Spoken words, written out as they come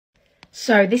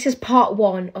So this is part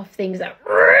one of things that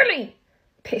really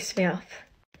piss me off.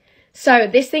 So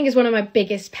this thing is one of my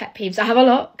biggest pet peeves. I have a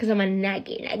lot because I'm a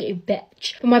naggy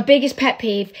bitch. But my biggest pet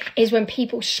peeve is when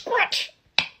people scratch.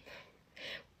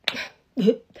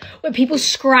 When people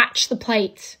scratch the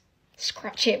plate.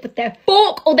 Scratch it with their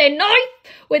fork or their knife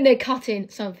when they're cutting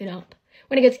something up.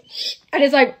 When it goes, and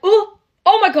it's like, oh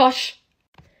my gosh.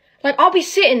 Like, I'll be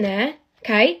sitting there,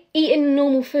 okay, eating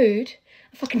normal food.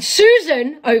 Fucking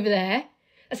Susan over there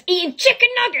that's eating chicken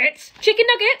nuggets.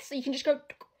 So you can just go,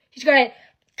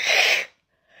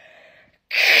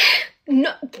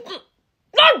 no,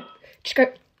 just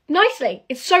go nicely.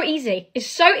 It's so easy. It's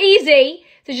so easy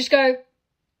to just go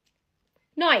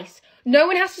nice. No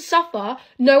one has to suffer.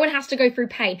 No one has to go through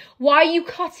pain. Why are you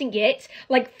cutting it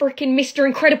like freaking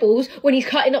Mr. Incredibles when he's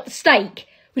cutting up the steak?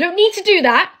 We don't need to do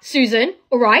that, Susan,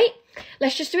 all right?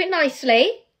 Let's just do it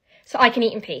nicely so I can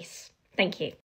eat in peace. Thank you.